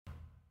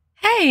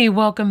Hey,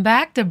 welcome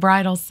back to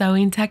Bridal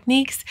Sewing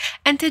Techniques,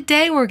 and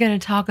today we're going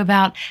to talk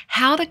about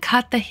how to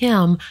cut the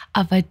hem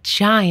of a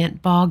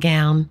giant ball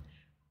gown.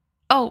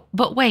 Oh,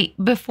 but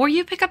wait, before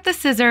you pick up the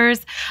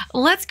scissors,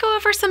 let's go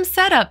over some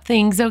setup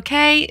things,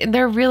 okay?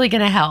 They're really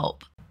going to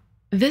help.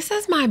 This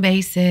is my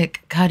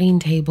basic cutting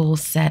table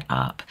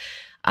setup.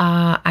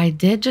 I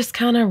did just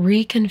kind of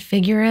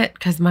reconfigure it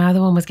because my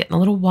other one was getting a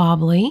little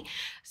wobbly.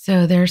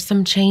 So there's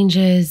some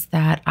changes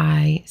that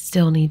I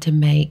still need to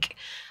make.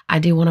 I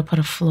do want to put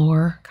a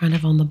floor kind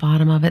of on the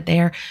bottom of it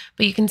there,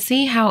 but you can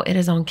see how it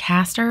is on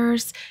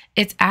casters.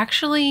 It's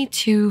actually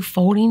two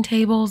folding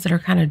tables that are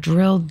kind of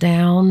drilled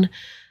down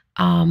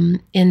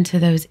into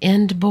those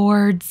end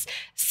boards.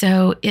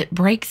 So it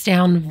breaks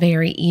down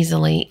very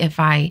easily if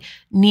I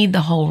need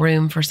the whole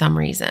room for some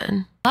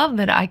reason. Love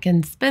that I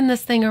can spin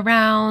this thing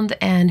around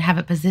and have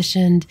it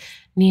positioned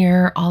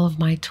near all of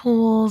my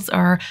tools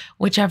or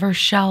whichever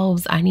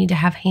shelves I need to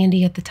have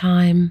handy at the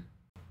time.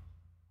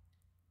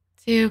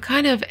 To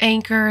kind of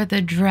anchor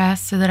the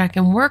dress so that I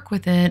can work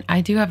with it,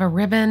 I do have a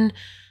ribbon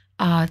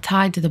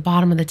tied to the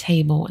bottom of the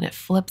table, and it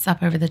flips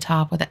up over the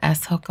top with an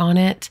S hook on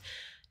it.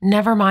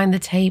 Never mind the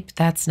tape,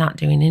 that's not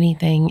doing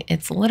anything.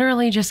 It's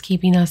literally just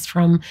keeping us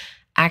from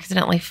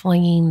accidentally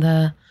flinging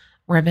the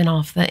ribbon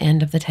off the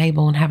end of the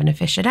table and having to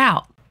fish it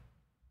out.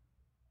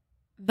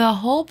 The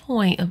whole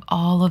point of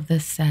all of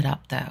this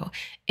setup, though,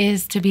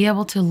 is to be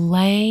able to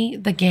lay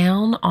the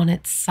gown on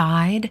its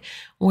side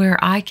where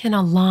I can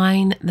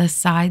align the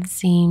side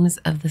seams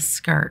of the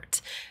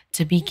skirt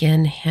to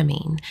begin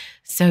hemming.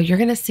 So you're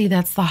going to see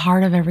that's the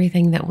heart of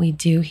everything that we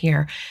do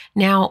here.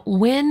 Now,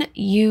 when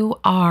you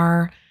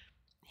are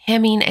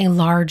hemming a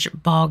large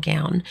ball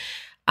gown,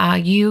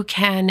 you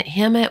can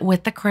hem it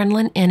with the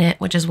crinoline in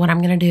it, which is what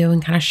I'm going to do,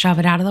 and kind of shove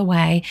it out of the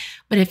way.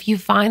 But if you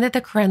find that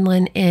the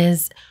crinoline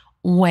is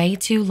way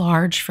too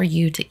large for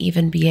you to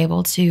even be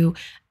able to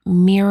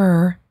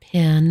mirror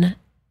pin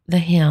the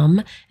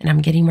hem, and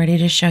I'm getting ready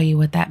to show you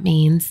what that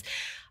means,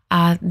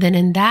 then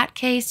in that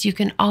case, you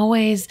can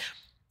always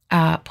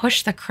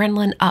push the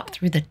crinoline up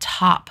through the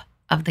top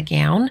of the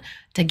gown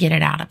to get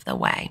it out of the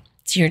way.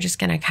 So you're just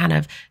going to kind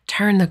of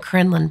turn the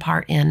crinoline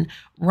part in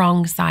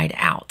wrong side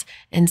out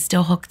and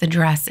still hook the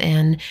dress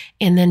in,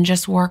 and then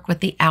just work with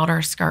the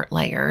outer skirt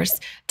layers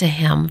to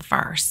hem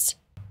first.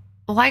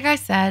 Like I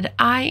said,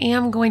 I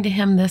am going to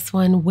hem this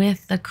one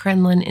with the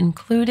crinoline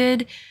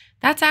included.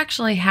 That's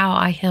actually how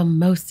I hem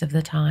most of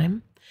the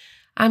time.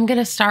 I'm going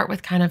to start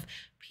with kind of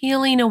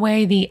peeling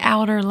away the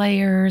outer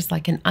layers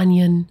like an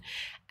onion.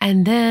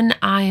 And then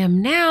I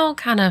am now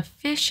kind of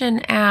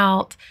fishing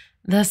out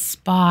the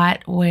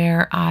spot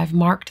where I've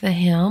marked the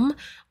hem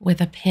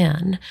with a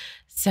pin.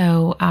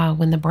 So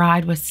when the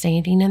bride was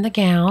standing in the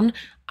gown,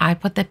 I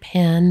put the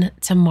pin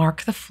to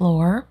mark the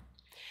floor.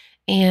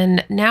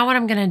 And now what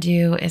I'm going to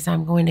do is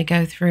I'm going to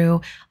go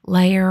through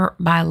layer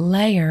by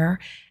layer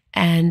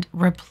and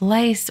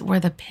replace where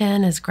the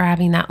pin is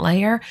grabbing that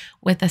layer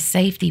with a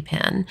safety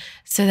pin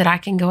so that I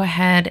can go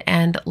ahead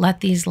and let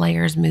these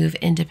layers move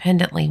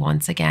independently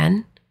once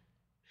again.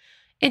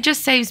 It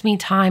just saves me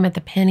time at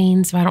the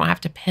pinning, so I don't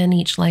have to pin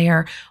each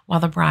layer while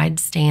the bride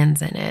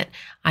stands in it.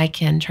 I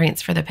can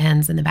transfer the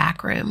pins in the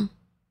back room.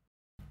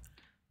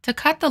 To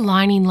cut the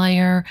lining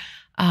layer,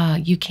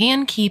 you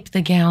can keep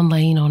the gown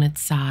laying on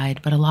its side,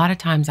 but a lot of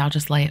times I'll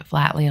just lay it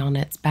flatly on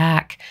its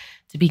back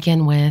to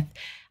begin with.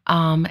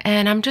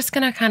 And I'm just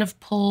going to kind of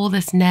pull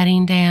this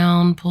netting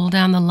down, pull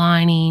down the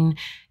lining,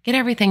 get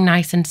everything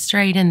nice and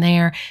straight in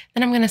there.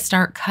 Then I'm going to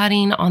start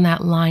cutting on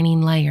that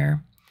lining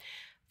layer.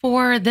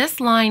 For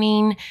this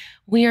lining,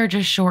 we are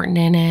just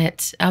shortening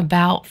it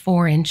about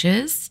 4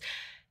 inches.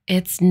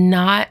 It's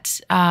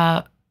not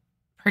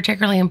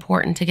particularly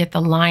important to get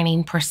the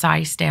lining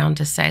precise down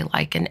to say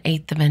like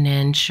 1/8 of an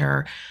inch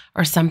or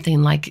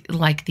something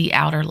like the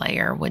outer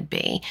layer would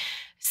be.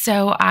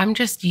 So I'm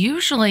just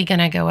usually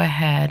going to go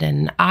ahead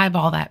and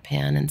eyeball that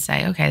pin and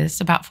say, okay, this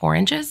is about 4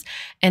 inches,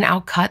 and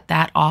I'll cut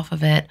that off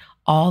of it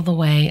all the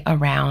way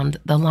around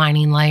the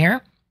lining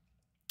layer.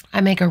 I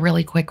make a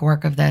really quick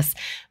work of this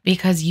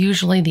because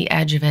usually the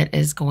edge of it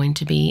is going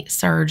to be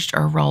serged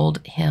or rolled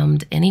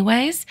hemmed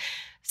anyways.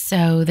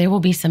 So there will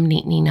be some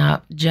neatening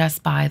up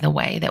just by the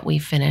way that we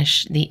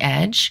finish the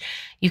edge.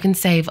 You can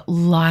save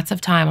lots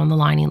of time on the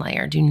lining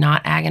layer. Do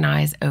not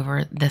agonize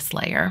over this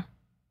layer.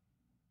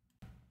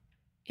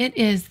 It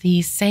is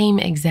the same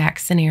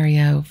exact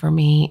scenario for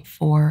me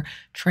for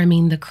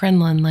trimming the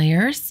crinoline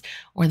layers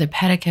or the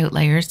petticoat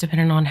layers,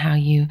 depending on how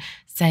you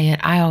say it.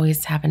 I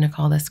always happen to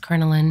call this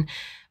crinoline,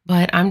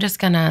 but I'm just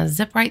gonna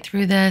zip right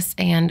through this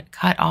and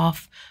cut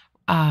off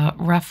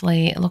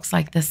roughly, it looks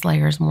like this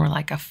layer is more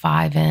like a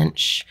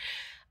 5-inch.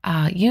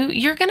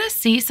 You're gonna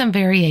see some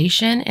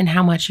variation in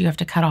how much you have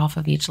to cut off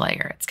of each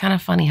layer. It's kind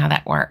of funny how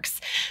that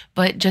works,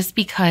 but just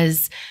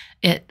because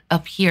it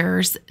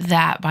appears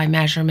that by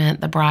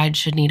measurement the bride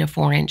should need a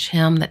 4-inch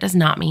hem, that does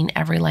not mean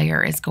every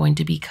layer is going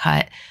to be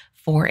cut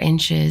 4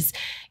 inches.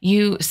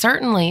 You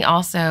certainly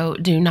also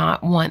do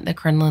not want the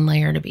crinoline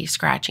layer to be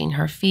scratching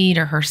her feet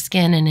or her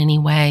skin in any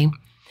way.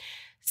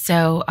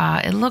 So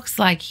it looks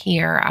like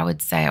here, I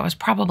would say I was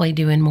probably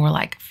doing more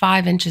like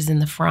 5 inches in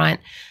the front,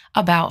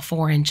 about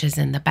 4 inches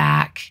in the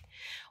back.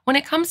 When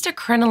it comes to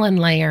crinoline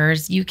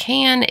layers, you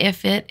can,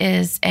 if it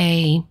is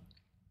a,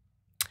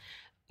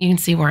 you can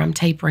see where I'm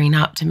tapering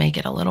up to make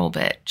it a little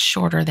bit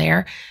shorter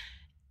there.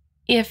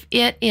 If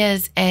it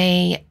is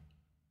a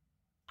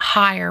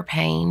higher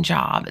paying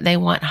job, they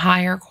want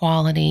higher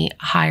quality,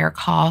 higher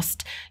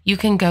cost, you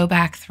can go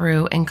back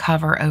through and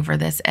cover over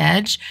this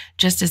edge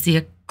just as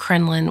the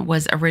crinoline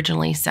was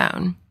originally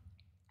sewn.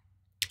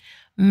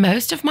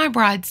 Most of my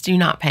brides do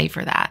not pay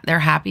for that. They're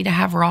happy to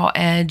have raw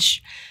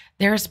edge.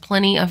 There's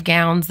plenty of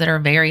gowns that are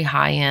very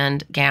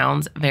high-end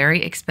gowns,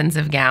 very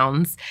expensive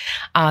gowns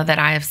that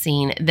I have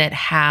seen that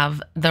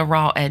have the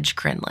raw edge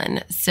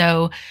crinoline.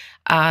 So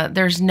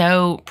there's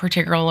no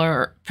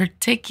particular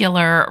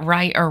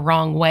right or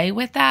wrong way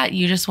with that.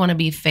 You just want to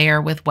be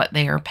fair with what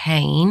they are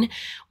paying,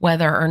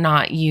 whether or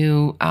not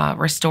you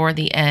restore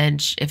the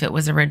edge if it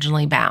was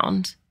originally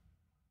bound.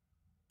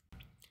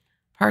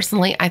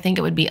 Personally, I think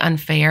it would be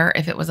unfair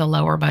if it was a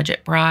lower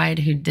budget bride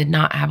who did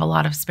not have a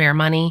lot of spare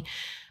money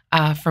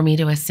for me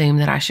to assume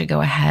that I should go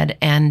ahead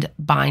and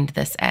bind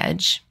this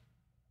edge.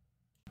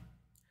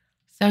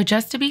 So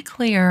just to be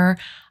clear,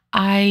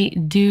 I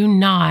do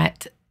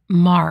not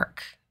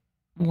mark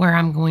where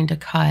I'm going to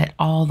cut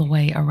all the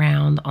way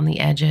around on the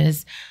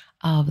edges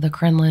of the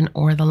crinoline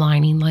or the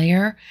lining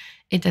layer.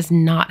 It does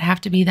not have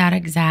to be that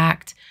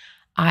exact.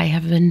 I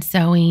have been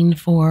sewing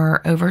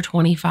for over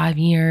 25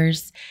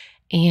 years,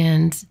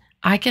 and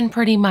I can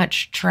pretty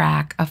much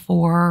track a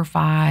 4,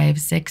 5,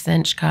 6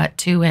 inch cut,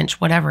 2 inch,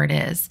 whatever it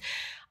is.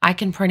 I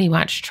can pretty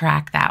much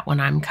track that when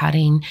I'm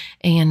cutting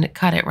and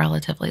cut it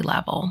relatively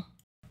level.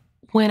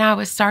 When I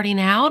was starting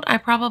out, I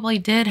probably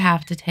did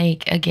have to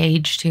take a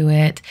gauge to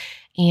it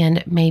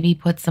and maybe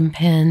put some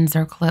pins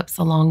or clips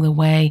along the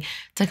way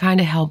to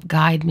kind of help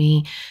guide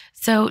me.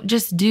 So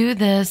just do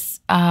this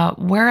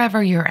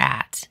wherever you're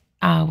at.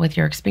 With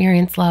your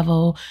experience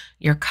level,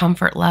 your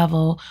comfort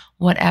level,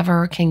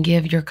 whatever can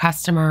give your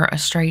customer a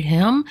straight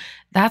hem.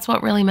 That's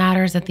what really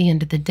matters at the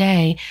end of the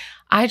day.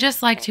 I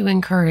just like to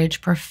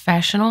encourage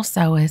professional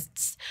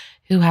sewists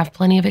who have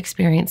plenty of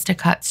experience to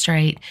cut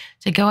straight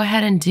to go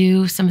ahead and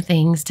do some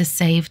things to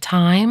save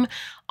time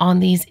on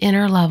these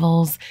inner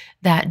levels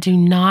that do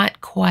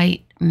not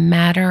quite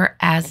matter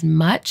as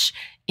much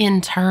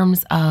in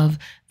terms of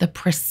the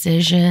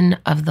precision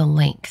of the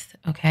length,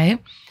 okay?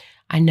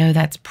 I know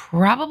that's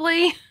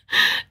probably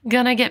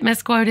going to get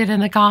misquoted in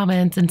the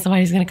comments and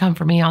somebody's going to come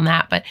for me on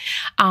that. But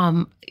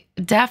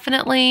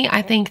definitely,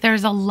 I think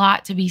there's a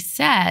lot to be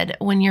said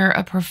when you're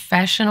a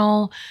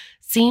professional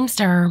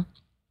seamster.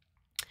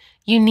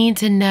 You need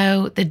to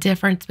know the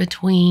difference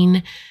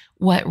between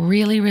what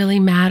really,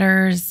 really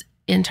matters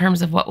in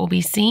terms of what will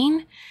be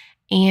seen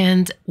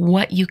and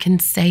what you can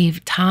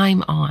save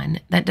time on.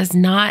 That does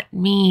not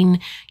mean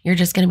you're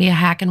just going to be a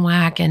hack and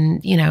whack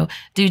and,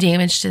 do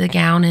damage to the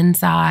gown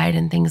inside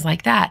and things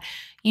like that.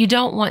 You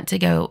don't want to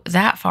go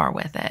that far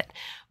with it.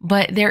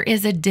 But there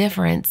is a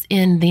difference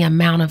in the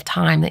amount of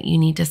time that you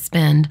need to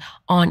spend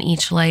on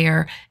each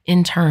layer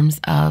in terms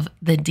of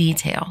the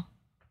detail.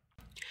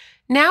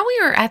 Now we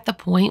are at the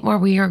point where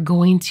we are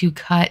going to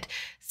cut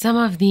some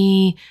of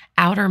the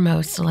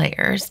outermost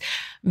layers.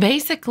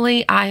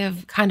 Basically, I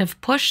have kind of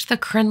pushed the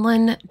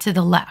crinoline to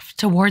the left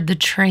toward the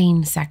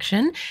train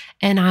section,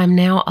 and I'm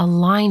now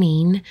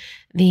aligning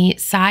the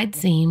side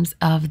seams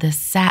of the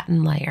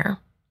satin layer.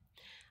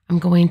 I'm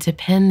going to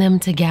pin them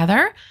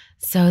together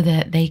so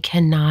that they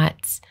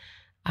cannot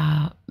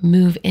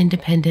move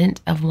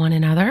independent of one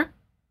another.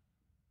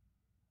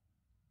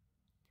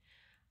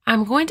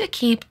 I'm going to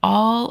keep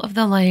all of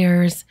the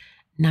layers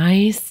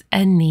nice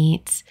and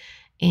neat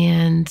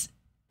and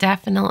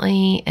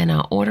definitely in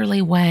an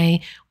orderly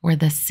way where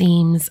the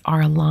seams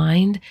are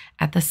aligned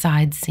at the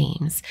side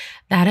seams.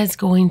 That is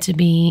going to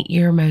be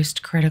your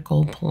most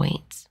critical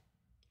point.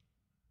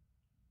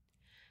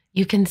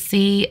 You can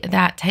see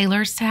that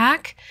tailor's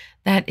tack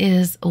that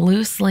is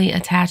loosely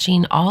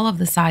attaching all of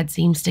the side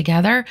seams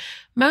together.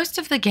 Most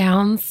of the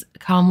gowns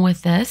come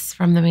with this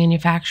from the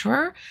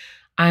manufacturer.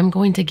 I'm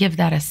going to give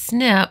that a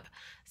snip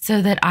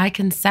so that I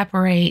can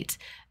separate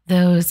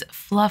those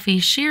fluffy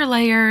sheer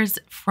layers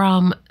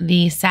from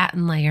the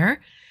satin layer.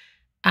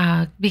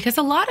 Because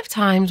a lot of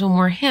times when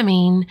we're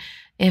hemming,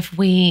 if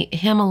we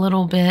hem a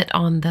little bit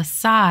on the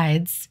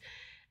sides,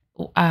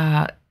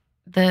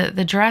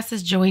 the dress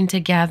is joined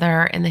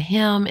together and the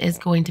hem is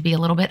going to be a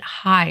little bit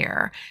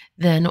higher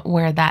than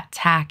where that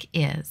tack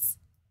is.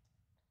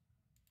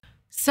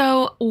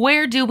 So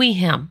where do we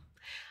hem?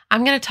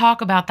 I'm going to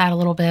talk about that a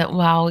little bit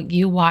while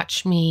you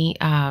watch me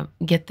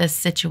get this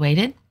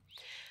situated.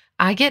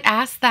 I get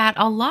asked that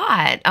a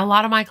lot. A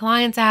lot of my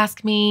clients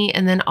ask me,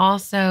 and then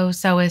also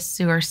sewists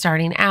who are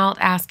starting out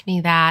ask me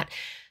that.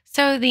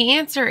 So the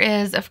answer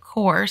is, of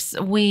course,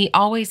 we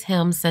always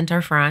hem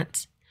center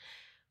front.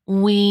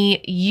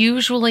 We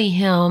usually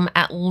hem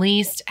at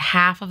least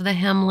half of the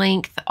hem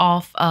length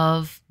off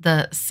of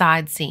the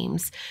side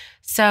seams.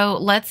 So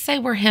let's say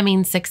we're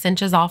hemming 6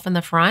 inches off in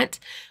the front.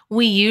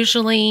 We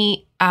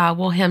usually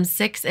we'll hem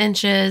 6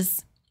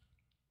 inches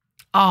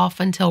off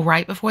until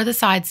right before the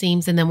side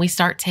seams, and then we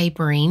start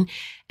tapering,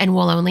 and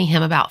we'll only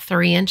hem about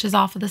 3 inches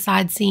off of the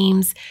side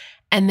seams,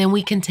 and then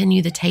we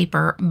continue the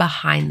taper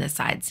behind the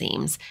side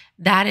seams.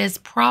 That is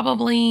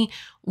probably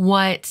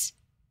what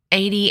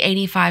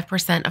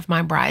 85% of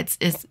my brides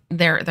is.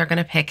 They're going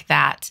to pick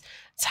that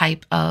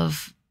type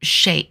of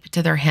shape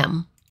to their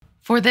hem.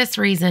 For this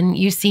reason,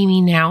 you see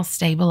me now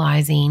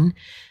stabilizing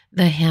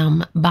the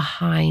hem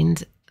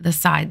behind the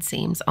side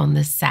seams on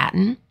this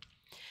satin.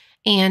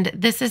 And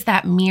this is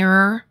that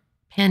mirror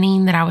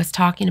pinning that I was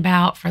talking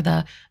about for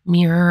the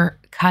mirror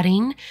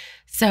cutting.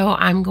 So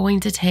I'm going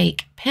to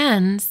take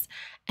pins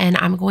and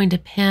I'm going to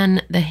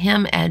pin the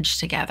hem edge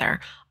together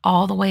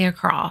all the way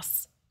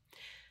across.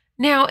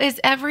 Now, is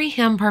every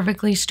hem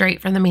perfectly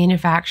straight from the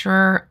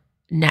manufacturer?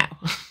 No.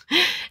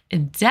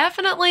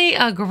 Definitely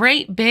a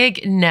great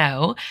big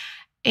no.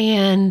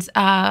 And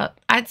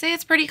I'd say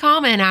it's pretty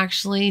common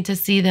actually to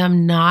see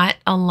them not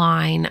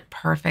align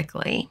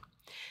perfectly.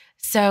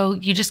 So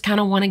you just kind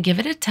of want to give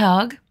it a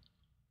tug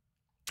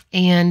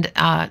and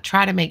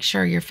try to make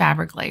sure your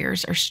fabric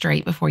layers are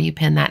straight before you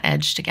pin that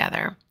edge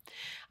together.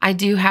 I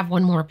do have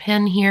one more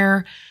pin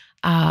here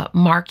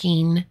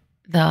marking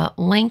the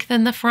length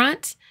in the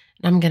front.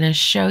 And I'm going to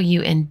show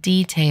you in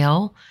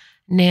detail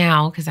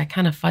now, because I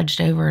kind of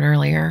fudged over it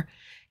earlier,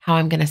 how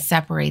I'm going to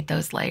separate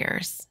those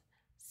layers.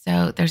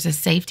 So there's a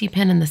safety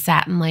pin in the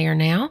satin layer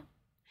now.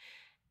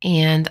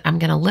 And I'm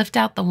going to lift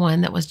out the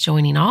one that was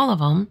joining all of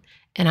them,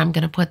 and I'm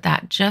going to put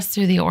that just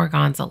through the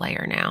organza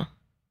layer now.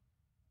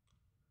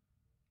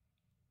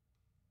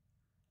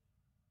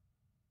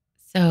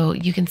 So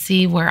you can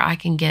see where I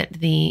can get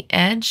the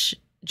edge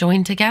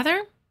joined together.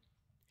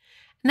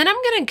 And then I'm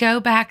going to go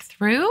back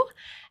through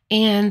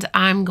and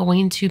I'm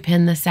going to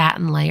pin the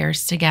satin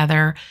layers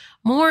together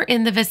more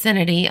in the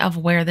vicinity of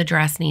where the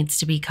dress needs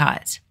to be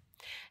cut.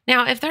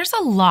 Now, if there's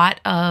a lot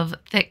of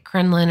thick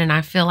crinoline and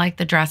I feel like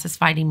the dress is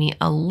fighting me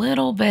a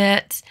little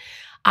bit,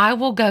 I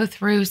will go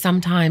through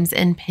sometimes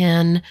and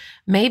pin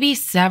maybe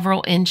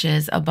several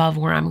inches above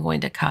where I'm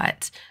going to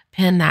cut,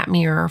 pin that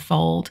mirror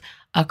fold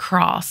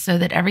across so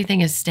that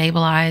everything is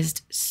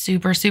stabilized,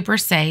 super, super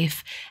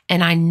safe.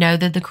 And I know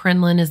that the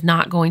crinoline is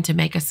not going to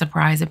make a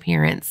surprise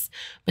appearance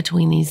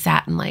between these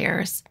satin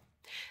layers.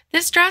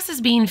 This dress is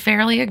being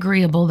fairly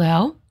agreeable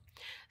though,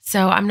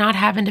 so I'm not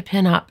having to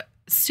pin up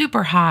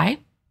super high.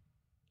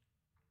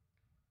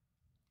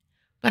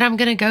 But I'm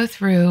going to go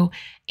through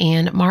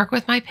and mark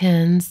with my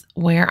pins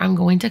where I'm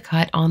going to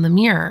cut on the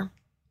mirror.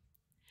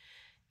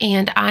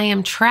 And I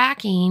am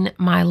tracking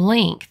my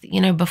length.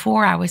 You know,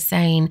 before I was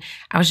saying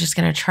I was just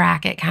going to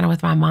track it kind of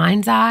with my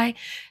mind's eye.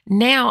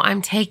 Now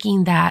I'm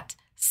taking that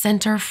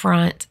center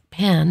front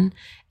pin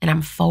and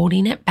I'm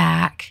folding it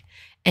back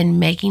and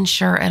making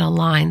sure it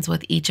aligns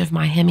with each of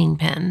my hemming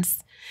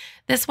pins.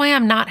 This way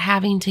I'm not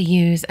having to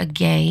use a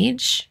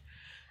gauge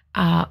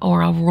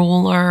or a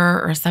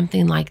ruler or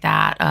something like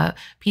that, a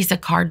piece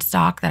of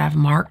cardstock that I've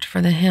marked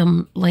for the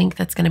hem length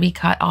that's going to be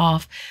cut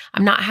off.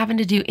 I'm not having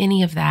to do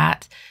any of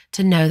that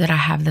to know that I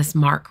have this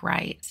mark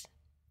right.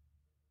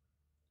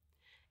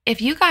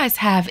 If you guys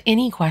have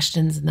any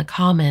questions in the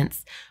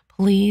comments,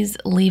 please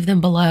leave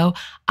them below.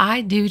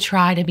 I do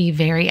try to be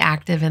very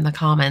active in the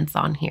comments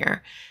on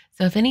here.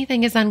 So if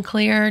anything is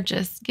unclear,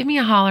 just give me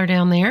a holler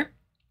down there.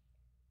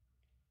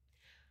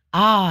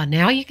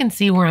 Now you can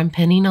see where I'm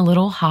pinning a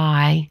little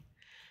high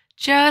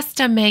just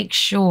to make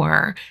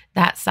sure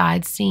that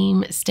side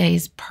seam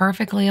stays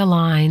perfectly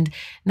aligned.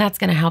 And that's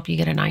going to help you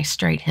get a nice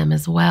straight hem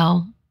as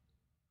well.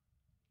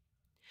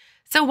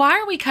 So why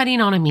are we cutting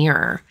on a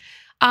mirror?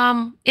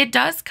 It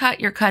does cut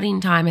your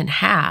cutting time in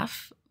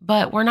half,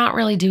 but we're not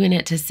really doing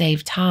it to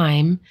save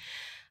time.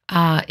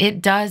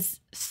 It does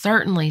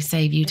certainly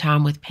save you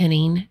time with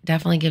pinning.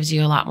 Definitely gives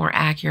you a lot more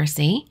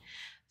accuracy.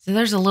 So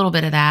there's a little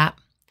bit of that.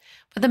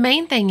 But the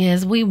main thing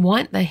is we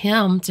want the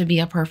hem to be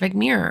a perfect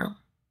mirror.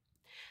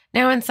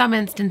 Now, in some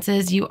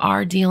instances, you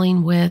are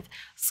dealing with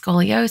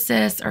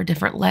scoliosis or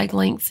different leg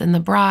lengths in the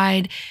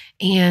bride.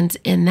 And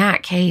in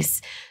that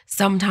case,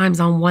 sometimes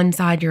on one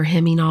side, you're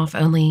hemming off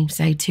only,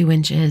 say, 2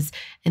 inches,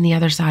 and the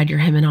other side, you're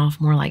hemming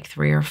off more like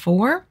 3 or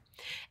 4.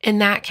 In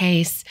that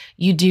case,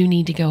 you do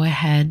need to go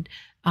ahead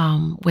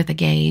with a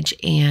gauge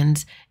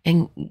and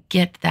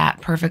get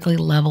that perfectly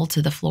level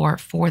to the floor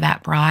for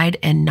that bride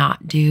and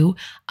not do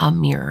a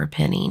mirror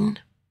pinning.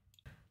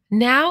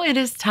 Now it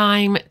is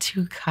time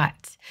to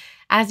cut.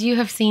 As you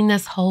have seen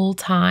this whole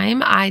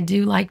time, I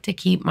do like to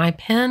keep my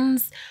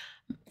pins,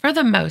 for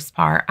the most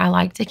part, I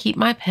like to keep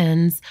my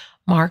pins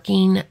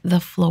marking the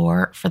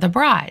floor for the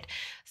bride.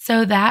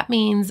 So that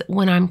means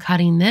when I'm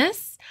cutting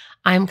this,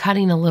 I'm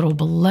cutting a little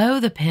below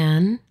the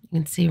pin, you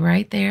can see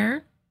right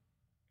there,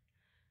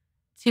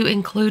 to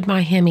include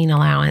my hemming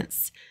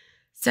allowance.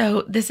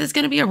 So this is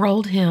going to be a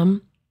rolled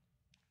hem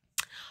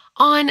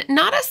on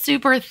not a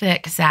super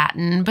thick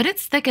satin, but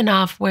it's thick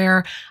enough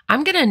where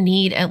I'm going to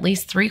need at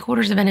least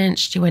 3/4 of an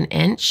inch to an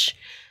inch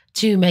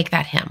to make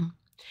that hem.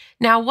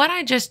 Now, what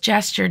I just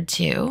gestured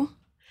to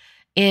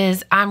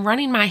is I'm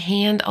running my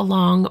hand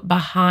along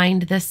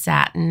behind the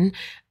satin.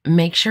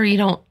 Make sure you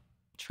don't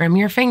trim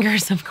your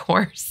fingers, of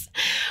course,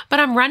 but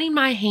I'm running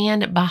my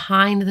hand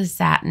behind the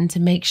satin to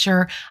make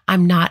sure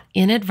I'm not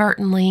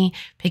inadvertently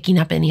picking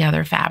up any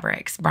other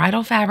fabrics.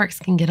 Bridal fabrics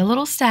can get a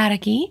little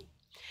staticky.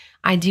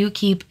 I do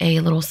keep a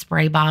little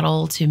spray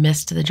bottle to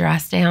mist the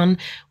dress down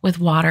with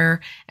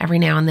water every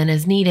now and then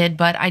as needed,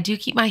 but I do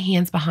keep my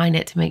hands behind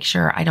it to make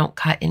sure I don't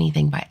cut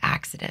anything by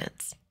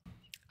accident.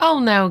 Oh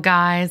no,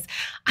 guys,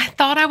 I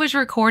thought I was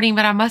recording,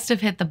 but I must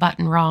have hit the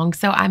button wrong.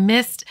 So I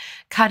missed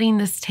cutting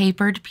this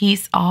tapered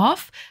piece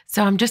off.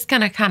 So I'm just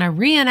gonna kind of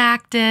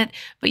reenact it,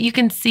 but you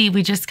can see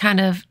we just kind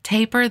of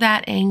taper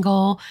that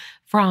angle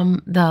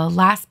from the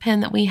last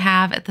pin that we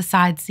have at the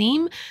side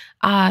seam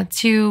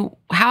to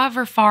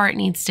however far it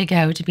needs to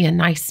go to be a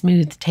nice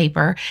smooth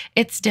taper.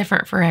 It's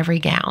different for every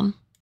gown.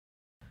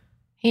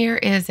 Here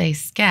is a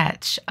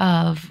sketch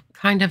of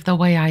kind of the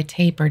way I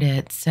tapered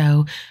it.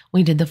 So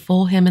we did the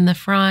full hem in the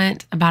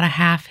front, about a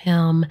half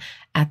hem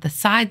at the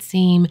side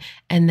seam,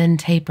 and then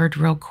tapered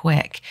real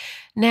quick.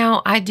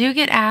 Now, I do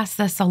get asked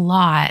this a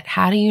lot.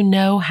 How do you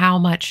know how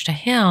much to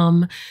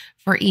hem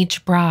for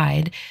each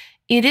bride?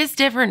 It is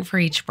different for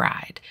each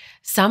bride.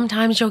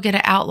 Sometimes you'll get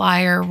an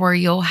outlier where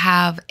you'll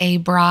have a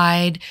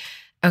bride.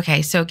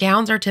 Okay, so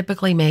gowns are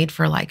typically made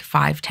for like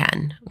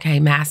 5'10", okay?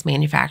 Mass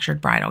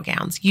manufactured bridal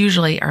gowns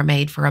usually are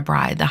made for a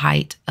bride the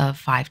height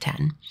of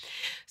 5'10".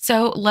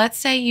 So let's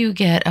say you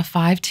get a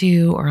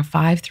 5'2" or a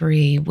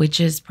 5'3",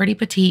 which is pretty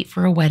petite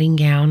for a wedding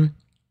gown.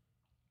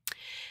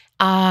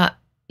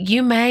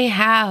 You may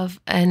have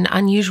an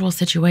unusual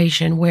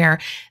situation where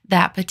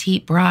that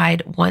petite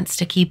bride wants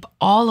to keep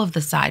all of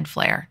the side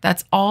flare.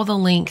 That's all the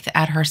length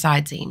at her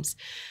side seams.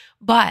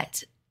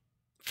 But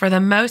for the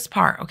most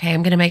part, okay,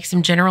 I'm going to make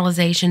some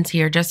generalizations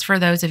here just for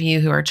those of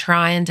you who are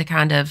trying to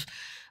kind of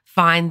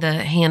find the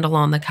handle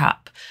on the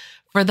cup.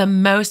 For the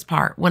most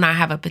part, when I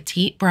have a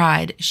petite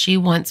bride, she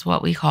wants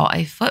what we call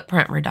a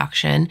footprint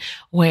reduction,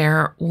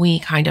 where we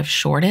kind of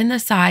shorten the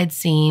side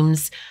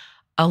seams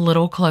a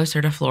little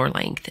closer to floor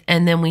length.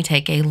 And then we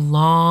take a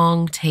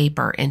long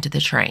taper into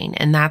the train.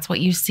 And that's what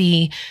you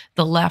see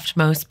the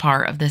leftmost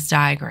part of this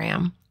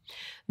diagram.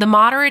 The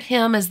moderate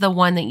hem is the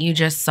one that you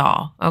just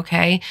saw,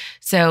 okay?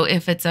 So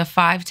if it's a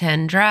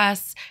 5'10"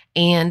 dress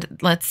and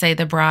let's say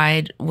the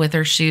bride with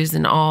her shoes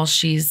and all,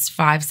 she's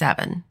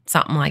 5'7",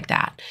 something like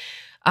that.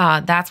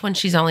 That's when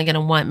she's only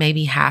gonna want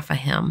maybe half a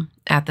hem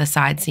at the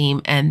side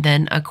seam and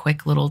then a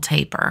quick little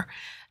taper.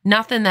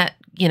 Nothing that,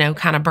 you know,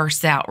 kind of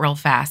bursts out real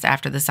fast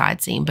after the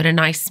side seam, but a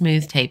nice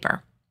smooth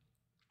taper.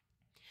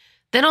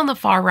 Then on the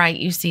far right,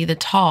 you see the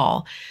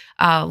tall.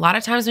 A lot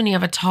of times when you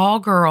have a tall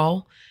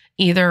girl,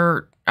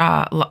 either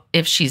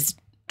if she's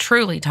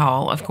truly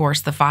tall, of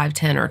course, the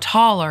 5'10" or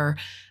taller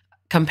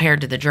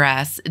compared to the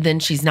dress, then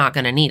she's not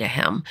going to need a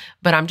hem.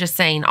 But I'm just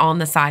saying on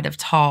the side of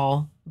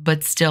tall,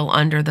 but still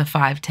under the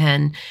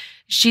 5'10",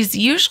 she's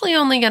usually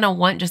only going to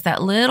want just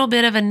that little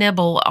bit of a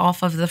nibble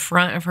off of the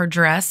front of her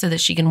dress so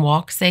that she can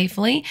walk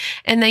safely.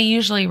 And they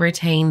usually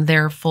retain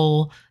their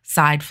full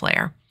side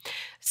flare.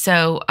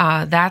 So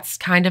that's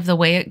kind of the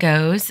way it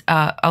goes.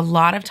 A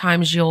lot of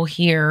times you'll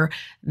hear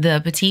the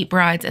petite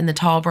brides and the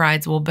tall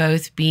brides will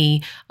both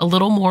be a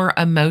little more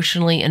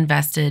emotionally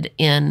invested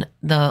in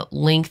the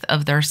length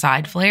of their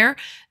side flare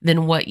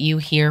than what you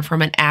hear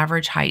from an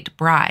average height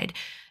bride.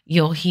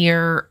 You'll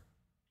hear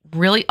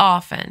really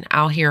often,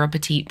 I'll hear a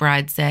petite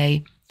bride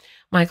say,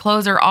 "My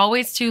clothes are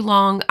always too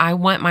long. I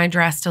want my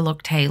dress to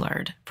look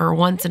tailored for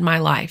once in my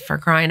life, for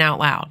crying out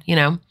loud, you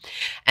know?"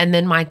 And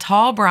then my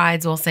tall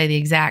brides will say the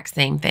exact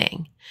same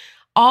thing.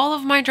 "All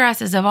of my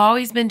dresses have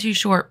always been too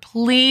short.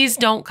 Please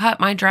don't cut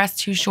my dress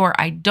too short.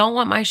 I don't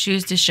want my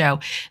shoes to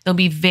show." They'll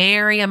be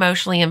very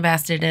emotionally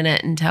invested in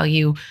it and tell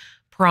you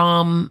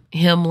prom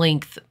hem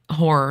length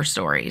horror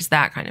stories,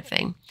 that kind of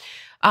thing.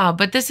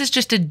 But this is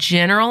just a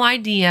general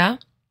idea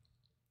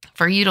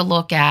for you to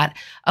look at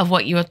of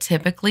what you'll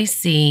typically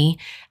see.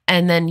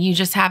 And then you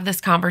just have this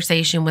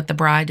conversation with the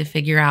bride to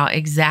figure out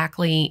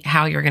exactly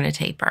how you're going to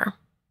taper.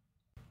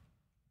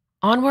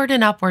 Onward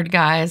and upward,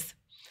 guys.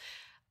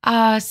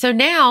 So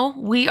now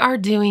we are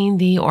doing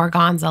the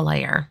organza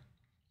layer.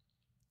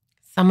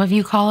 Some of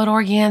you call it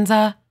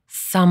organza.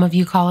 Some of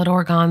you call it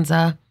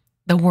organza.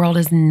 The world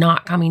is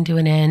not coming to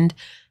an end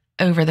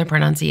over the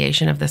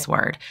pronunciation of this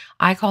word.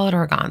 I call it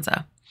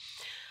organza.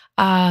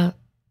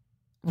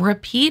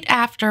 Repeat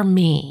after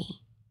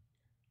me.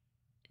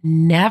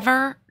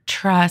 Never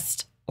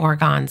trust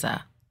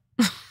organza.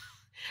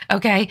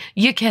 Okay,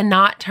 you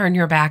cannot turn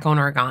your back on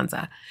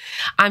organza.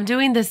 I'm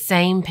doing the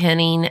same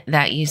pinning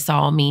that you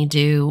saw me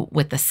do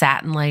with the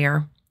satin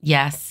layer,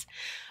 yes.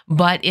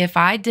 But if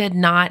I did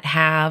not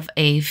have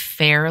a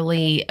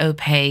fairly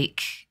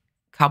opaque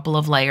couple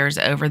of layers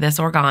over this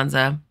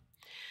organza,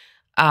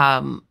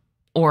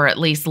 or at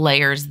least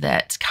layers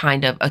that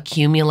kind of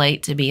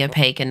accumulate to be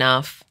opaque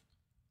enough,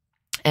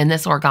 and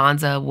this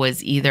organza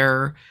was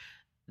either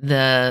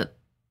the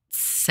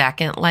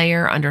second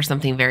layer under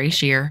something very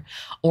sheer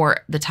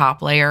or the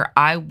top layer,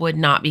 I would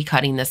not be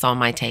cutting this on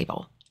my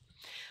table.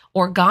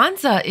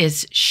 Organza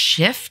is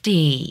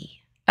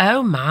shifty.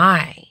 Oh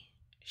my,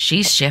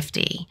 she's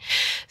shifty.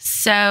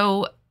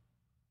 So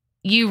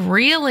you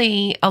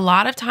really, a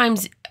lot of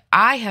times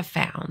I have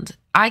found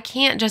I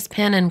can't just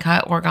pin and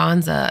cut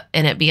organza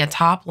and it be a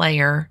top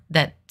layer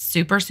that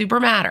super, super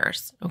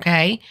matters,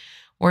 okay?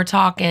 We're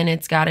talking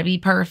it's got to be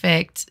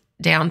perfect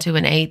down to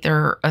an eighth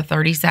or a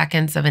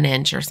 32nds of an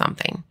inch or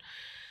something.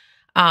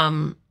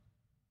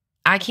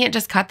 I can't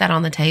just cut that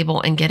on the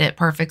table and get it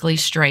perfectly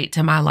straight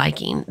to my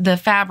liking. The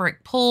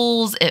fabric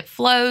pulls, it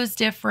flows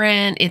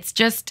different.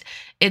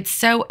 It's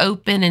so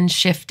open and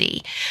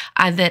shifty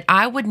that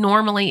I would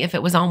normally, if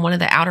it was on one of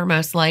the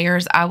outermost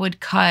layers, I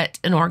would cut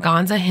an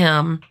organza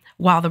hem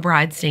while the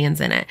bride stands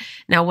in it.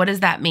 Now, what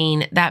does that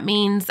mean? That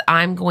means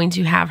I'm going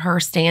to have her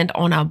stand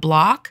on a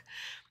block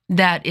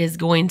that is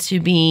going to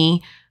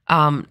be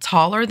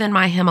taller than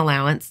my hem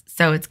allowance.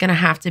 So it's going to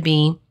have to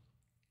be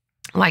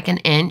like an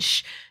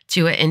inch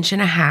to an inch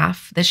and a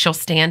half that she'll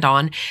stand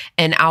on,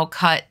 and I'll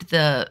cut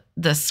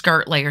the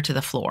skirt layer to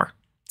the floor.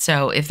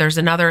 So if there's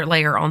another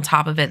layer on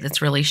top of it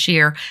that's really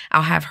sheer,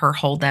 I'll have her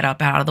hold that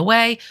up out of the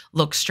way,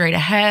 look straight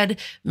ahead,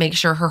 make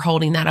sure her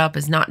holding that up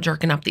is not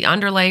jerking up the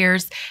under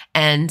layers,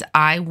 and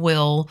I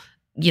will,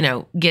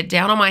 get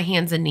down on my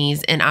hands and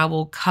knees and I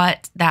will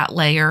cut that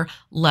layer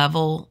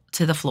level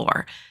to the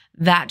floor.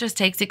 That just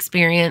takes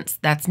experience.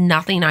 That's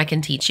nothing I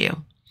can teach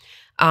you.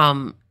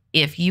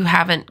 If you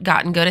haven't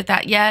gotten good at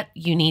that yet,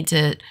 you need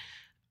to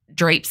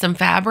drape some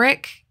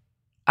fabric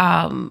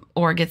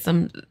or get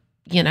some,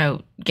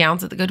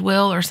 gowns at the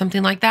Goodwill or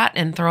something like that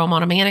and throw them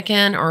on a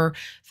mannequin or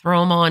throw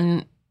them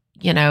on,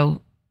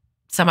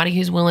 somebody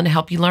who's willing to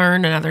help you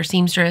learn, another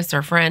seamstress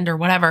or friend or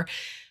whatever.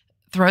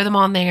 Throw them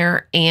on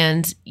there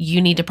and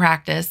you need to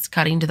practice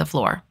cutting to the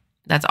floor.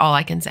 That's all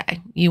I can say.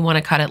 You want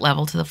to cut it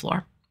level to the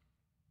floor.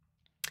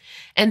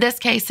 In this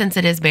case, since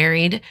it is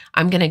buried,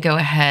 I'm going to go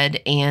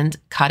ahead and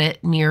cut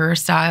it mirror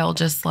style,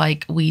 just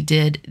like we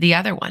did the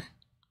other one.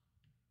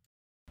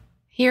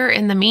 Here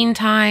in the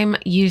meantime,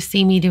 you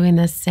see me doing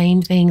the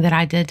same thing that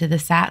I did to the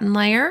satin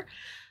layer.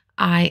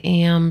 I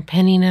am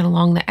pinning it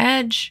along the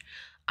edge.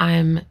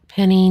 I'm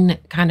pinning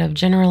kind of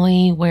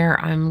generally where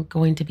I'm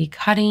going to be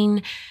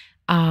cutting,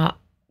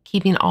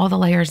 keeping all the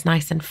layers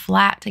nice and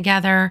flat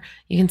together.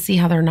 You can see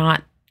how they're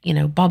not,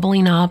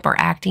 bubbling up or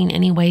acting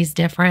any ways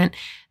different.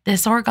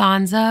 This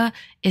organza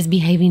is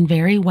behaving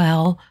very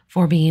well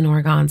for being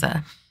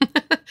organza.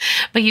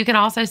 But you can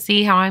also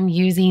see how I'm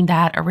using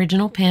that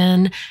original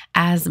pin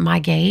as my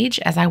gauge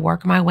as I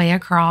work my way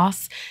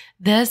across.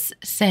 This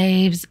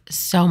saves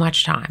so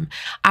much time.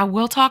 I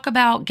will talk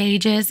about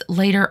gauges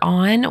later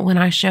on when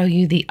I show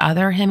you the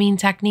other hemming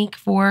technique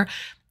for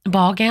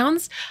ball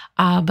gowns.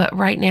 But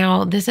right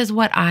now, this is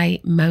what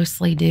I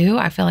mostly do.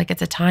 I feel like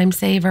it's a time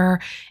saver.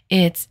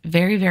 It's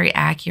very, very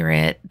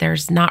accurate.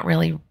 There's not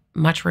really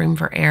much room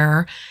for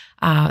error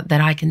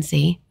that I can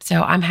see.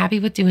 So I'm happy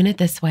with doing it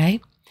this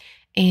way.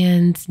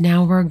 And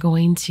now we're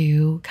going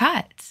to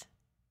cut.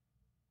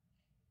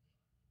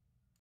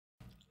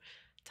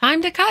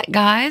 Time to cut,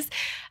 guys.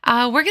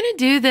 We're going to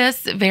do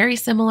this very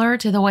similar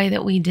to the way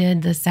that we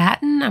did the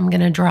satin. I'm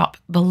going to drop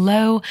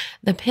below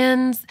the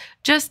pins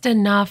just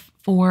enough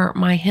for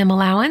my hem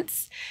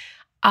allowance.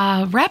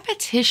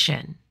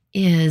 Repetition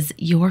is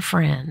your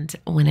friend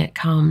when it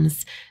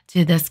comes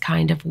to this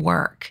kind of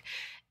work.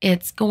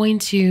 It's going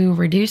to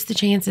reduce the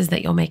chances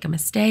that you'll make a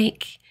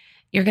mistake.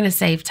 You're going to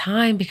save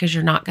time because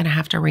you're not going to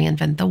have to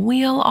reinvent the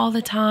wheel all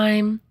the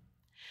time.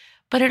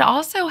 But it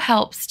also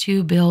helps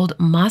to build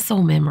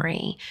muscle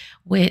memory,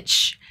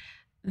 which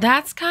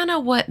that's kind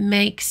of what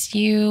makes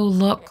you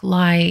look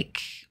like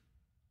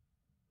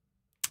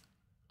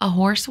a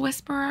horse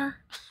whisperer.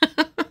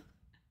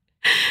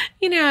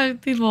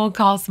 People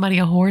call somebody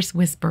a horse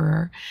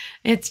whisperer.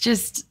 It's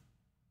just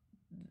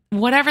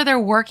whatever they're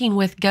working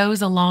with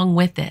goes along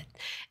with it.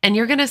 And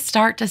you're going to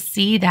start to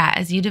see that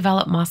as you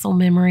develop muscle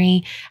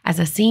memory as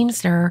a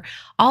seamster.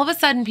 All of a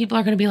sudden, people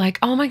are going to be like,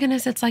 oh my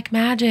goodness, it's like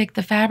magic.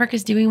 The fabric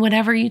is doing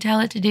whatever you tell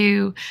it to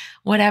do,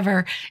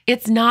 whatever.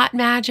 It's not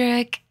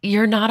magic.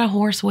 You're not a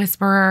horse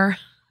whisperer.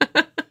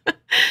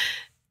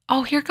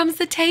 Oh, here comes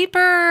the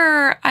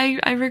taper.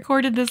 I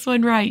recorded this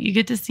one right. You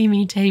get to see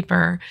me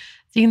taper.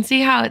 So you can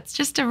see how it's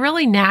just a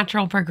really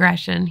natural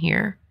progression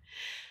here.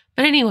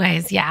 But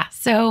anyways, yeah.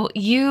 So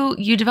you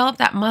develop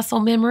that muscle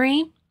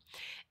memory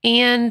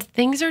and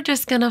things are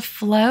just going to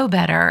flow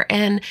better.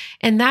 And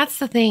that's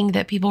the thing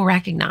that people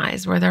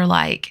recognize where they're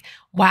like,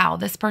 wow,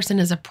 this person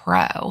is a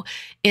pro.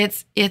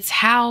 It's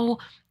how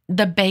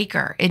the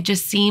baker, it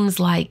just seems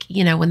like,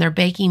 when they're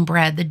baking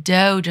bread, the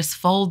dough just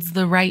folds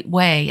the right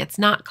way. It's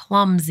not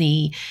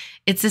clumsy.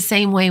 It's the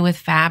same way with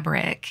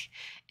fabric.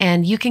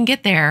 And you can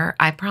get there,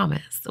 I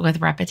promise,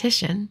 with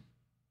repetition.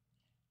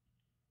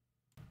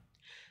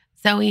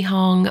 Zoe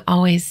Hong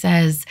always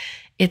says,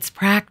 it's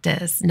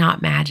practice,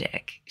 not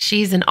magic.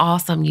 She's an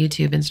awesome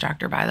YouTube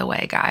instructor, by the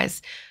way,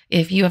 guys.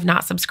 If you have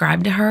not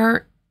subscribed to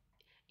her,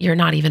 you're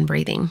not even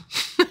breathing.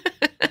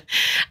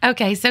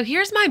 Okay, so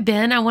here's my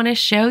bin I want to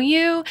show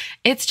you.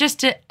 It's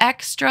just an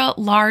extra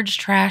large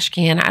trash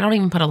can. I don't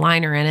even put a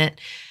liner in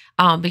it.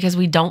 because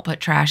we don't put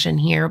trash in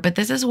here. But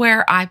this is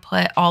where I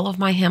put all of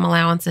my hem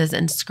allowances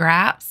and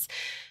scraps.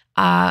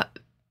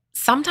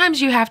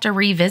 Sometimes you have to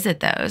revisit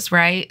those,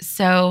 right?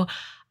 So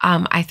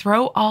I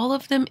throw all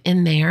of them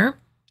in there.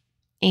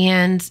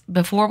 And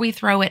before we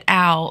throw it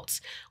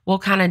out, we'll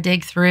kind of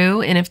dig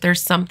through. And if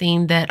there's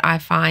something that I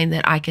find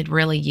that I could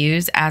really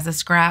use as a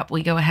scrap,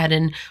 we go ahead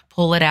and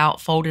pull it out,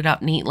 fold it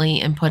up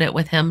neatly, and put it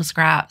with hem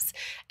scraps.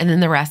 And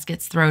then the rest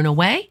gets thrown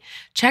away.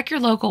 Check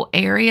your local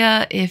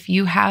area if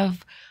you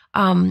have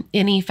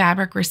any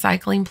fabric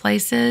recycling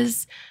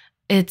places.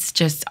 It's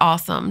just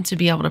awesome to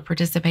be able to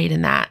participate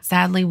in that.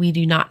 Sadly, we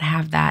do not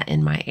have that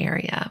in my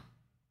area.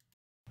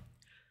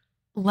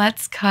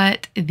 Let's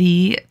cut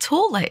the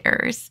tulle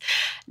layers.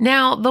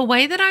 Now, the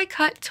way that I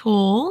cut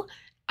tulle,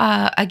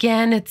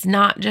 again, it's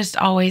not just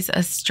always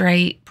a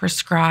straight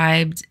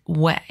prescribed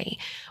way.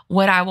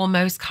 What I will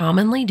most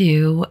commonly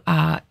do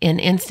in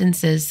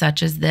instances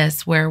such as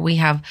this, where we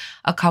have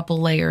a couple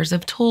layers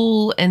of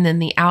tulle and then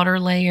the outer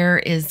layer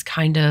is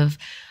kind of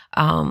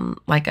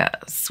like a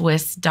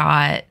Swiss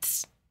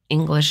dot,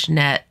 English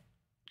net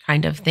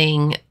kind of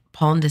thing,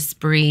 pont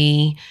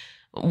d'esprit,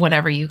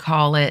 whatever you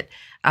call it,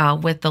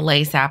 with the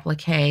lace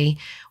applique.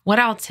 What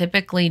I'll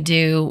typically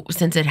do,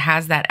 since it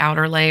has that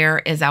outer layer,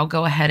 is I'll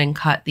go ahead and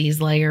cut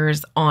these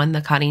layers on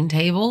the cutting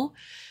table.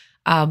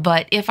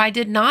 But if I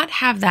did not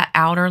have that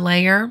outer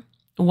layer,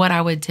 what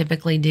I would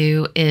typically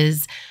do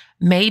is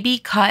maybe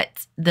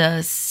cut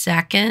the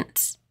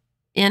second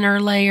inner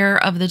layer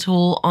of the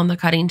tulle on the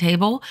cutting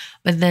table,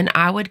 but then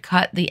I would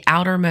cut the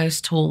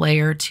outermost tulle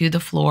layer to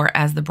the floor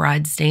as the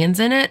bride stands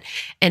in it.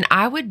 And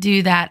I would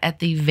do that at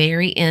the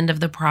very end of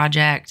the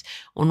project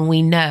when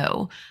we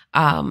know,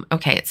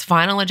 okay, it's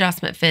final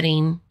adjustment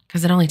fitting,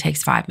 because it only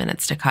takes 5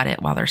 minutes to cut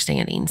it while they're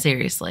standing.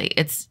 Seriously,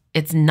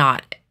 it's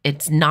not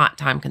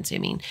time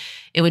consuming.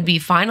 It would be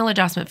final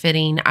adjustment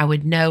fitting. I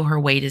would know her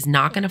weight is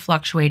not going to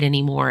fluctuate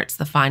anymore. It's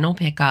the final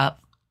pickup.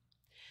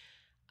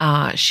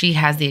 She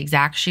has the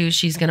exact shoes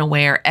she's going to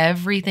wear.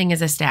 Everything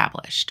is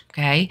established,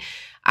 okay?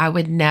 I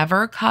would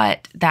never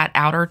cut that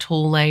outer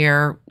tulle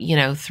layer,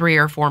 3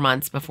 or 4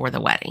 months before the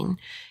wedding.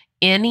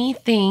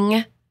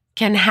 Anything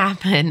can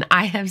happen.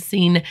 I have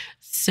seen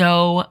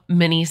so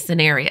many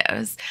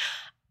scenarios.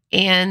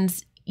 And,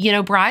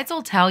 brides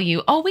will tell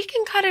you, oh, we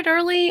can cut it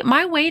early.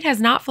 My weight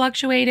has not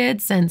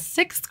fluctuated since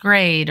 6th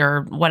grade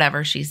or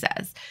whatever she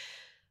says.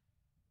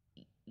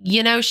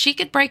 She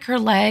could break her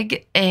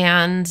leg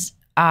and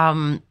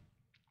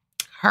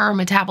her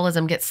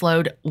metabolism gets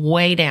slowed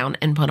way down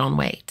and put on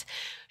weight.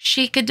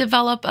 She could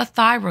develop a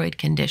thyroid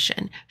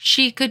condition.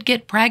 She could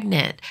get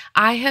pregnant.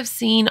 I have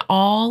seen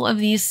all of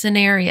these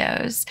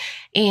scenarios,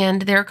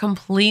 and they're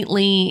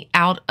completely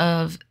out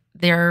of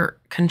their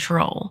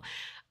control.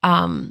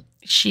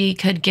 She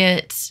could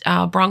get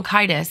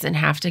bronchitis and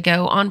have to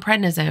go on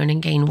prednisone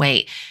and gain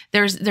weight.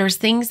 There's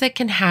things that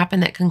can happen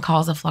that can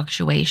cause a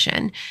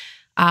fluctuation.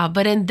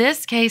 But in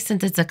this case,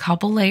 since it's a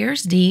couple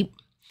layers deep,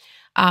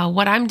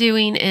 what I'm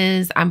doing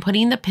is I'm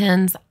putting the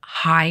pins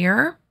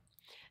higher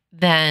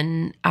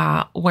than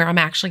where I'm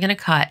actually going to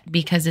cut,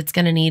 because it's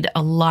going to need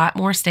a lot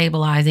more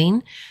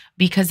stabilizing,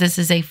 because this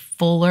is a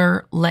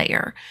fuller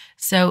layer.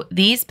 So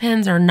these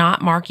pins are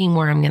not marking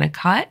where I'm going to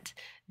cut.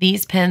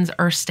 These pins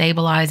are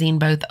stabilizing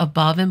both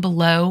above and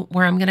below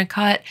where I'm going to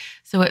cut,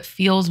 so it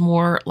feels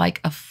more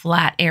like a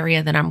flat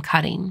area that I'm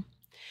cutting.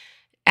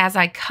 As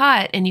I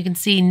cut, and you can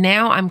see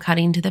now I'm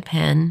cutting to the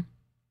pin,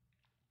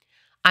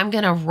 I'm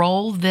going to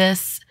roll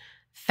this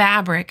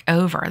fabric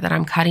over that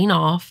I'm cutting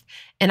off,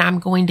 and I'm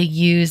going to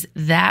use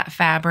that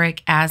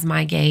fabric as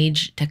my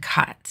gauge to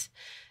cut.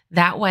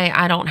 That way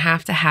I don't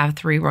have to have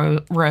 3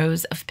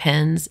 rows of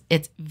pins.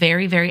 It's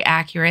very, very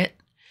accurate.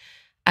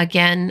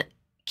 Again,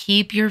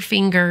 keep your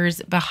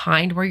fingers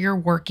behind where you're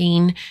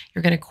working.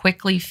 You're going to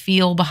quickly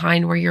feel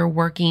behind where you're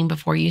working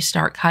before you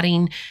start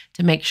cutting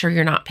to make sure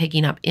you're not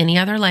picking up any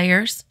other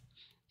layers.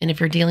 And if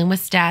you're dealing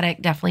with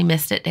static, definitely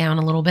mist it down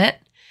a little bit.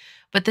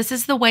 But this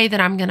is the way that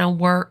I'm going to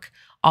work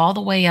all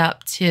the way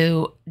up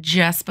to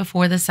just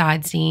before the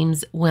side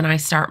seams when I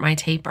start my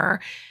taper.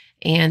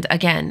 And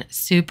again,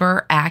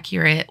 super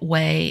accurate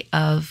way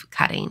of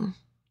cutting.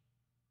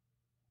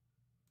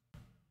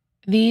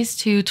 These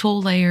 2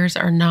 tulle layers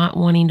are not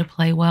wanting to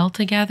play well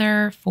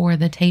together for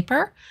the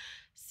taper.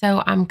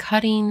 So I'm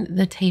cutting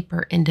the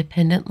taper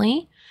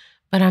independently,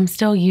 but I'm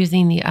still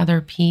using the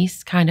other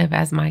piece kind of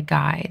as my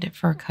guide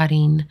for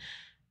cutting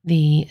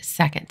the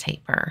second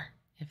taper,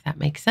 if that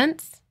makes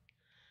sense.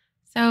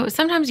 So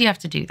sometimes you have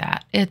to do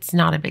that. It's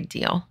not a big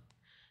deal.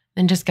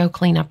 Then just go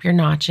clean up your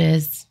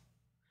notches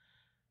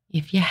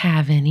if you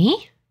have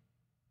any.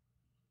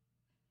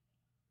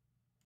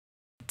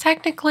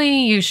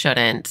 Technically, you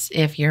shouldn't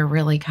if you're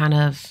really kind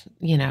of,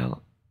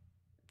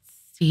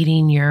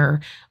 seating your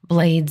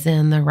blades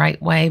in the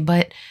right way,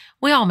 but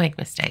we all make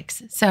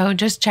mistakes. So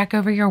just check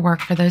over your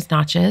work for those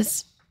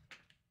notches.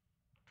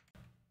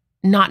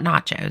 Not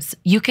nachos.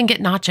 You can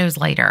get nachos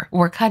later.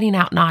 We're cutting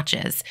out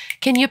notches.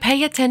 Can you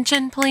pay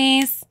attention,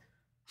 please?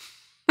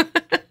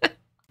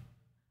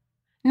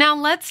 Now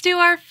let's do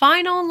our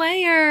final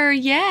layer.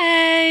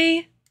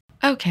 Yay!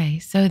 Okay,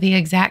 so the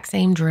exact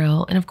same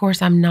drill. And of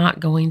course, I'm not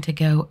going to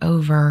go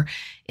over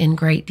in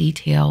great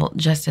detail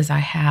just as I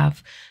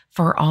have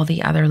for all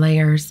the other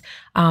layers.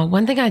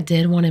 One thing I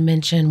did want to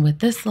mention with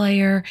this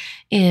layer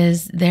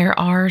is there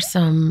are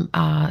some,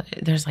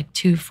 there's like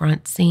 2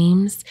 front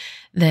seams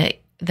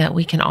that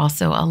we can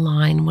also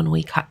align when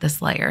we cut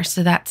this layer.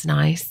 So that's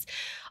nice.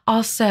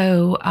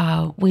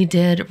 Also, we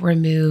did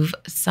remove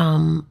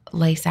some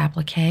lace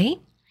applique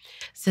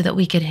so that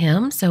we could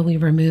hem. So we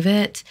remove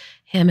it,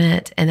 hem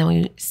it, and then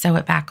we sew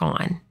it back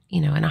on,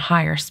 in a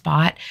higher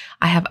spot.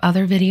 I have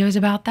other videos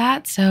about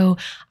that, so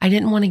I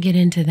didn't want to get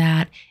into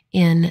that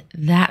in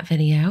that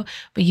video,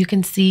 but you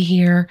can see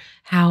here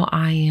how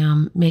I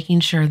am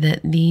making sure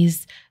that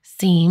these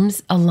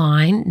seams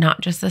align,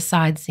 not just the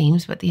side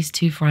seams, but these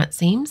 2 front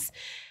seams.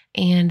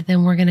 And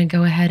then we're going to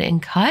go ahead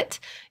and cut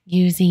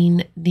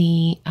using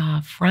the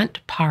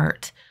front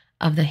part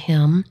of the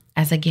hem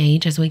as a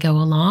gauge as we go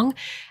along.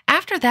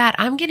 After that,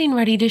 I'm getting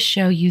ready to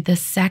show you the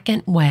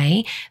second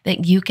way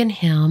that you can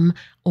hem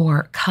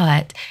or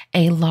cut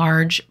a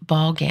large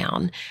ball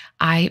gown.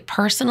 I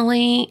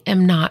personally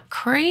am not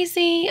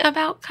crazy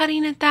about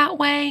cutting it that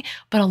way,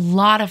 but a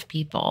lot of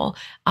people,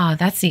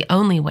 that's the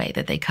only way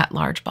that they cut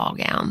large ball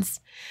gowns.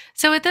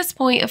 So at this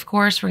point, of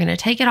course, we're going to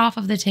take it off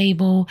of the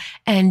table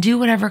and do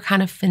whatever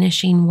kind of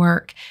finishing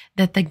work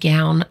that the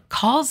gown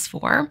calls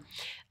for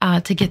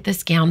to get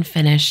this gown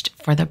finished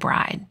for the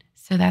bride.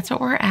 So that's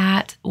what we're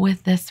at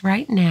with this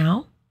right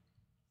now.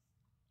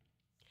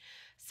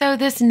 So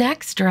this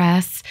next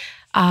dress,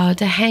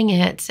 to hang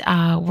it,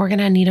 we're going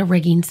to need a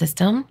rigging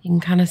system. You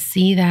can kind of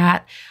see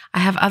that. I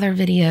have other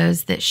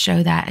videos that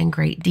show that in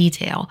great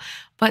detail,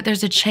 but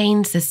there's a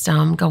chain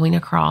system going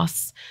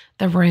across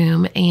the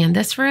room, and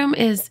this room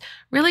is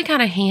really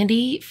kind of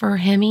handy for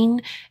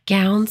hemming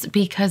gowns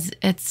because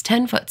it's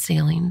 10-foot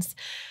ceilings.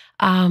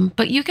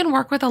 But you can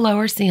work with a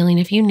lower ceiling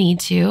if you need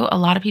to. A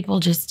lot of people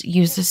just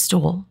use a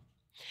stool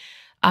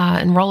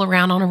and roll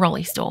around on a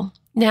rolly stool.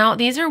 Now,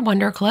 these are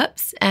Wonder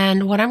Clips,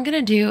 and what I'm going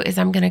to do is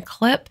I'm going to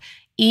clip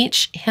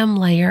each hem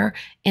layer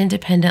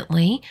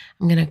independently.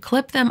 I'm going to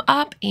clip them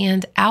up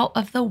and out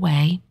of the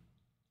way.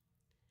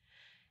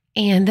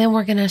 And then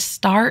we're going to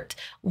start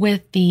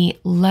with the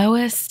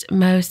lowest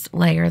most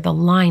layer, the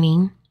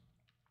lining,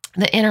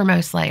 the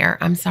innermost layer,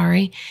 I'm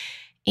sorry.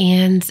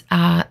 And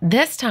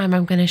this time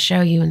I'm going to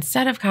show you,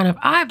 instead of kind of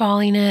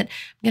eyeballing it,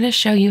 I'm going to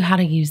show you how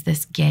to use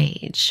this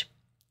gauge.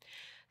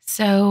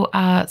 So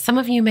some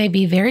of you may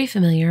be very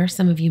familiar,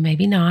 some of you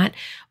maybe not,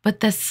 but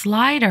the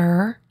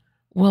slider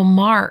will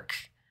mark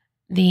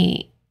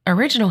the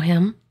original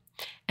hem,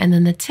 and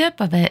then the tip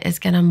of it is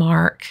going to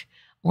mark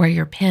where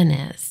your pin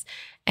is.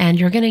 And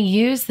you're going to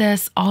use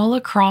this all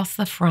across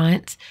the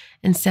front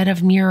instead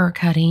of mirror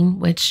cutting,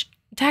 which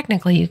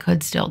technically you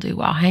could still do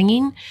while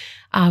hanging.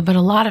 But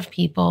a lot of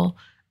people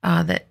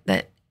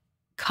that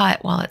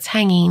cut while it's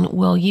hanging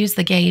will use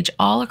the gauge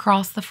all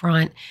across the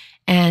front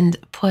and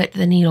put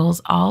the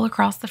needles all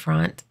across the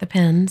front, the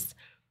pins,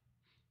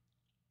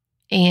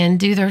 and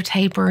do their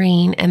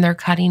tapering and their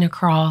cutting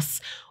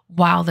across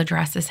while the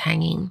dress is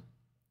hanging.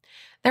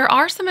 There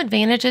are some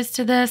advantages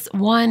to this.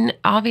 One,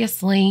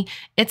 obviously,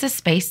 it's a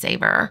space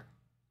saver.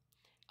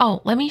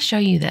 Oh, let me show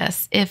you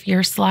this. If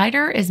your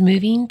slider is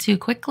moving too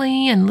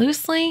quickly and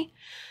loosely,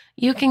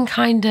 you can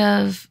kind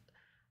of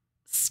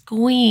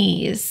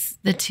squeeze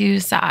the 2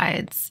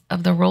 sides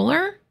of the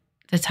roller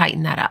to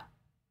tighten that up.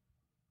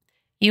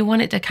 You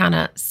want it to kind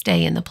of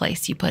stay in the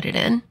place you put it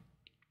in.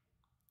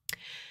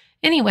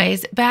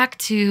 Anyways, back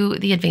to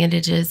the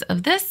advantages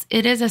of this.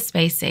 It is a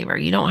space saver.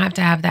 You don't have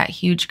to have that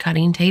huge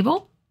cutting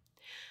table.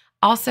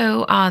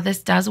 Also,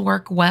 this does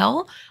work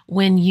well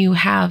when you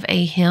have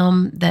a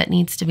hem that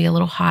needs to be a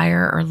little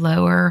higher or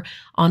lower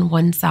on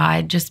one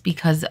side just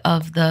because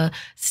of the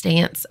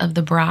stance of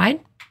the bride.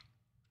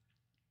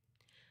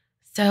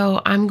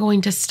 So I'm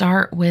going to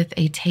start with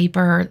a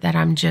taper that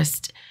I'm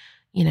just,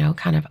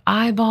 kind of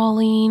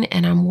eyeballing,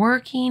 and I'm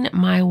working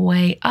my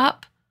way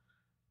up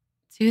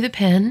to the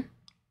pin.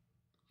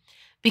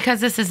 Because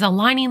this is a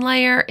lining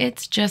layer,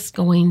 it's just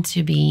going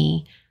to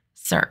be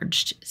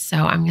serged. So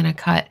I'm going to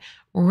cut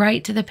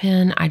right to the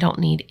pin. I don't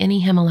need any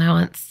hem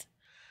allowance.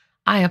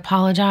 I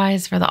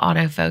apologize for the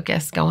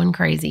autofocus going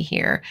crazy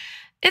here.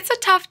 It's a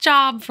tough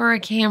job for a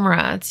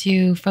camera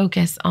to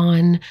focus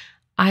on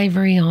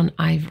ivory on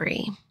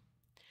ivory.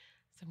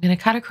 So I'm going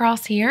to cut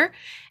across here.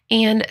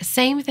 And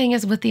same thing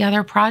as with the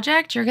other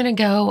project, you're going to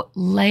go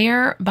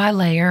layer by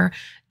layer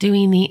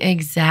doing the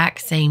exact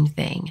same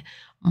thing.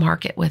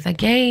 Mark it with a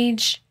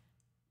gauge,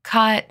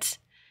 cut,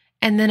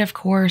 and then, of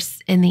course,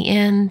 in the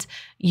end,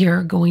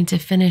 you're going to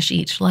finish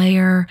each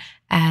layer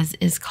as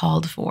is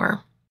called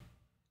for.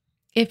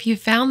 If you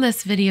found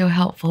this video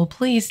helpful,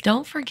 please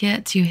don't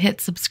forget to hit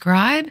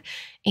subscribe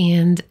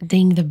and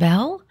ding the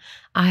bell.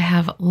 I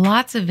have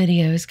lots of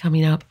videos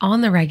coming up on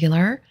the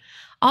regular.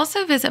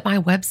 Also visit my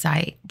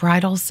website,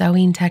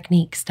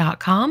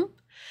 bridalsewingtechniques.com,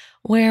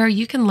 where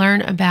you can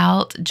learn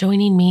about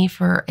joining me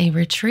for a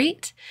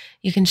retreat.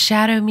 You can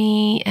shadow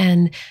me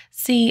and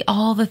see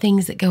all the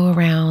things that go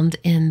around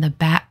in the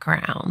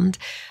background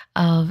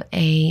of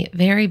a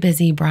very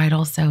busy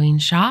bridal sewing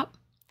shop.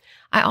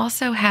 I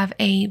also have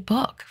a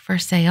book for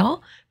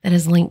sale that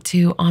is linked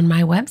to on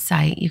my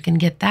website. You can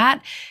get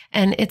that,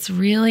 and it's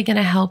really going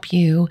to help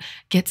you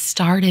get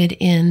started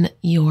in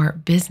your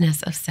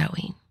business of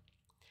sewing.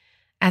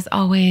 As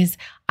always,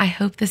 I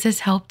hope this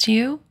has helped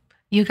you.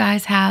 You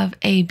guys have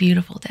a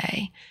beautiful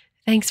day.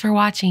 Thanks for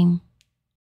watching.